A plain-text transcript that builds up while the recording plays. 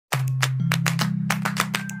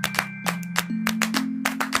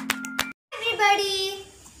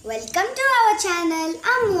Welcome to our channel.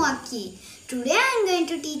 I'm Muaki. Today I'm going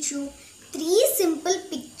to teach you 3 simple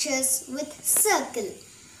pictures with circle.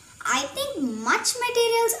 I think much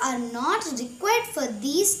materials are not required for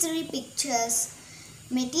these 3 pictures.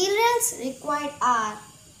 Materials required are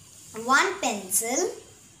 1 pencil,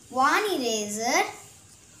 1 eraser,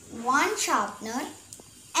 1 sharpener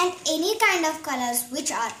and any kind of colors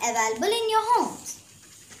which are available in your homes.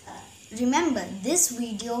 Remember, this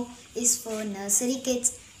video is for nursery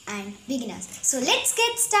kids and beginners. So let's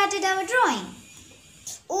get started our drawing.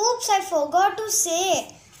 Oops, I forgot to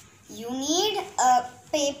say, you need a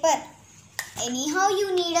paper. Anyhow,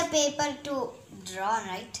 you need a paper to draw,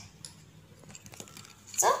 right?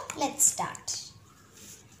 So let's start.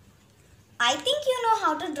 I think you know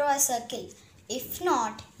how to draw a circle. If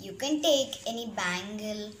not, you can take any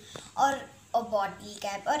bangle or a bottle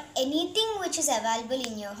cap or anything which is available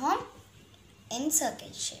in your home in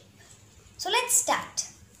circle shape. So let's start.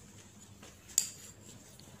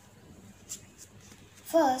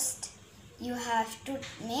 First, you have to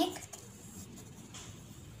make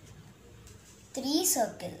 3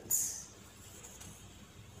 circles.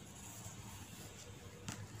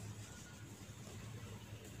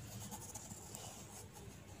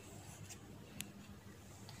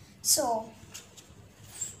 So,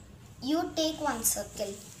 you take 1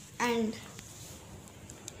 circle and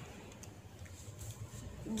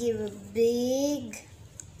give a big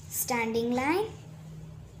standing line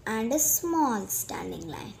and a small standing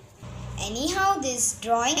line. Anyhow, these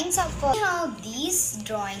drawings are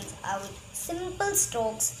with simple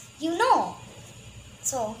strokes, you know.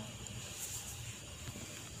 So,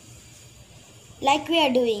 like we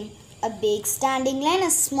are doing a big standing line, a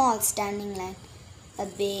small standing line, a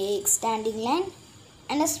big standing line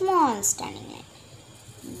and a small standing line.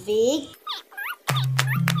 Big,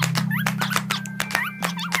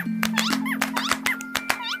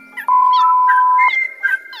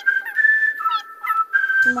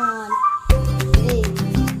 small, big,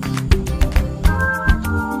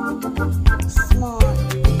 small,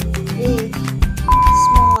 big,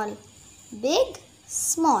 small, big,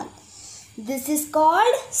 small. This is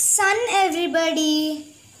called sun, everybody.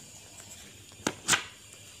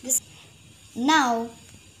 Now,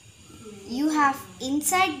 you have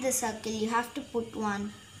inside the circle, you have to put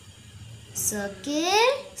 1 circle,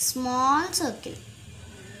 small circle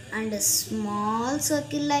and a small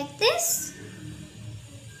circle like this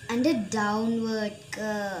and a downward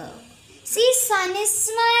curve. See, sun is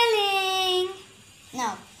smiling.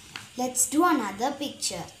 Now, let's do another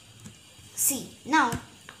picture. See, now,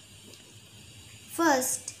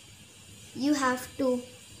 first you have to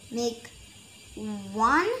make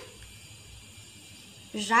 1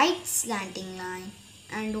 right slanting line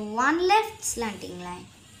and 1 left slanting line.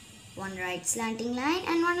 1 right slanting line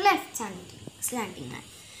and 1 left slanting line.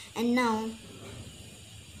 And now,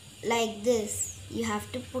 like this, you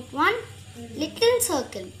have to put 1 little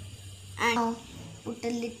circle. And now, put a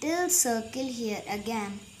little circle here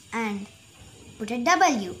again and put a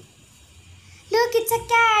W. Look, it's a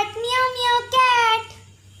cat. Meow, meow, cat.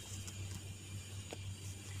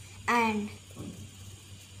 And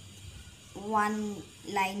 1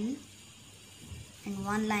 line and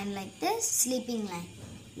 1 line like this, sleeping line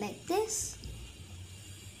like this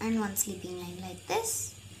and 1 sleeping line like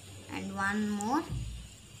this and 1 more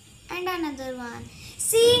and another one.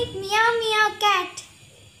 See, meow meow cat.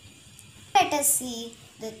 Let us see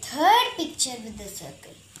the 3rd picture with the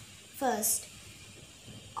circle. First,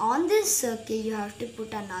 on this circle you have to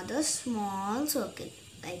put another small circle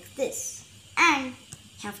like this and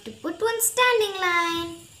you have to put 1 standing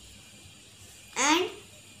line. And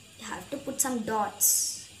you have to put some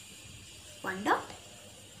dots. 1 dot,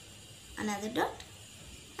 another dot,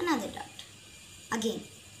 another dot. Again,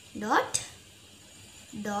 dot,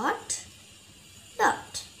 dot,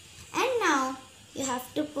 dot. And now you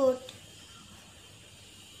have to put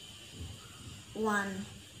 1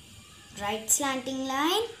 right slanting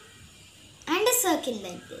line and a circle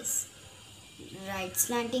like this. Right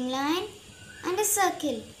slanting line and a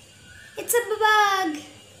circle. It's a bug.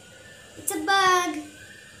 It's a bug.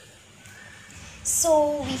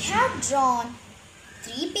 So we have drawn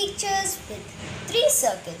 3 pictures with 3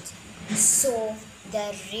 circles. So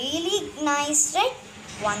they're really nice, right?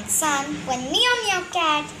 1 sun, 1 meow meow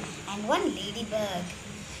cat and 1 ladybug.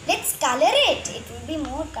 Let's color it. It will be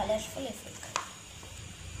more colorful if